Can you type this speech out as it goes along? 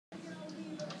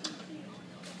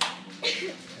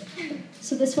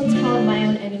So this one's called My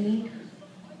Own Enemy.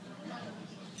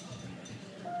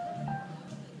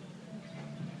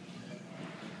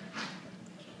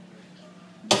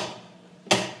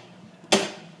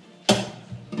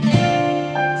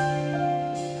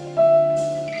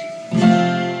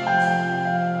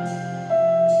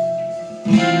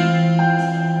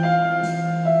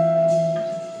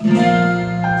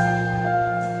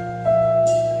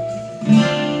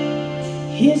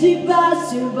 Is it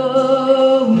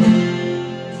possible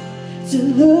to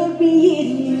look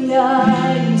me in the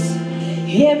eyes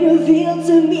and reveal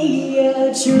to me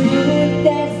a truth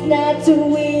that's not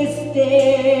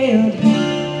twisted?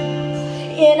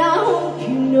 And I hope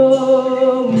you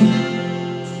know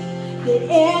that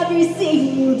every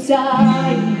single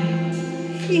time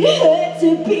it hurt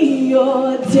to be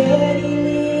your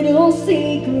dirty little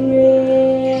secret.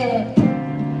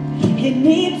 And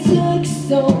it took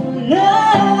so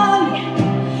long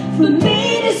for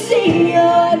me to see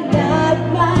you're not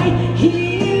my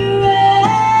hero.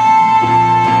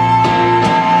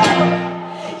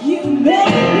 You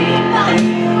made me my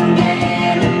own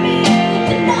enemy,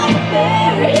 the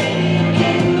nightmare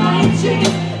in my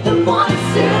dreams, the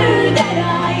monster that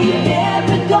I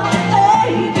never thought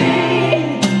I'd be.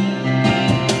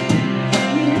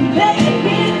 You made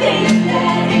me think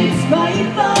that it's my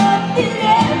fault, that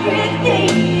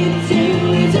everything you do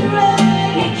is wrong.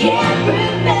 I can't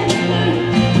remember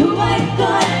who I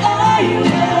thought I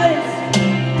was.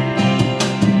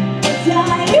 And I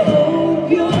hope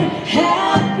you're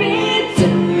happy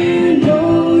too. You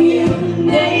know you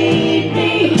made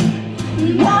me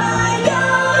my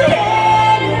own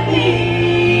enemy.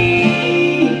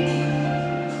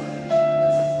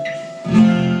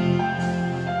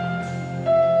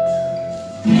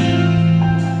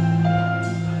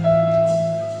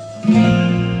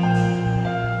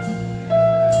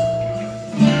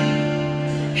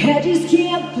 I just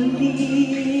can't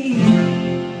believe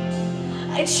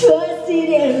I trusted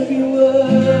every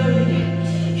word,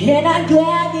 and I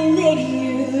gladly let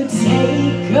you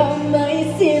take all my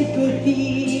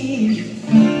sympathy.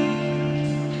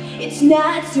 It's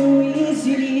not so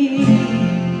easy,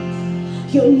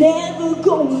 you're never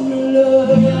gonna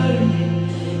learn.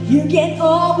 You can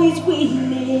always win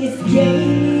this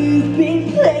game you've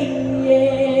been playing.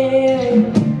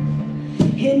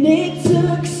 And it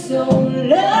took so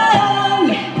long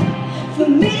for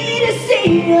me to see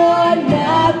you're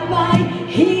not my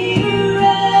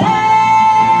hero.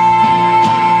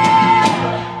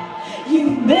 You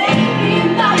made me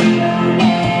my own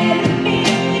enemy,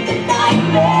 the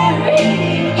nightmare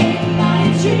hidden in my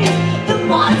dreams, the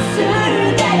monster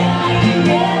that I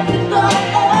never thought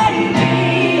I'd be.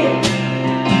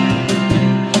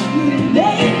 You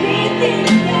made me think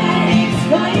that it's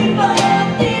my fault,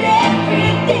 that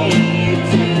everything you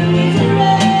do is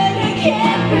wrong. I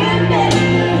can't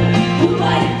remember who I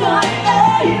thought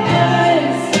I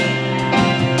was.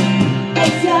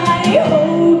 And I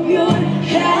hope you're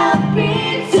happy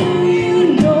too. You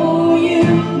know you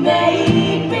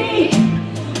made me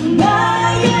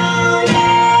my own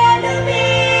enemy.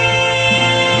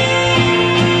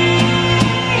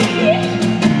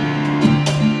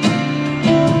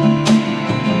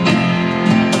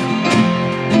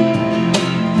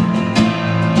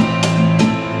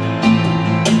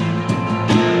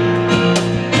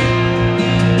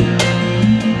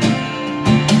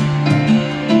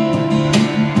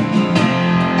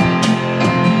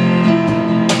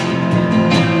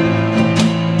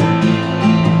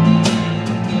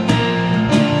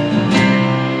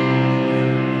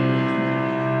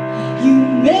 You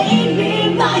made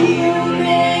me my own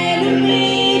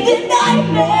enemy, the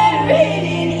nightmare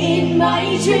hidden in my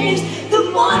dreams, the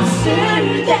monster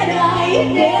that I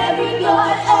never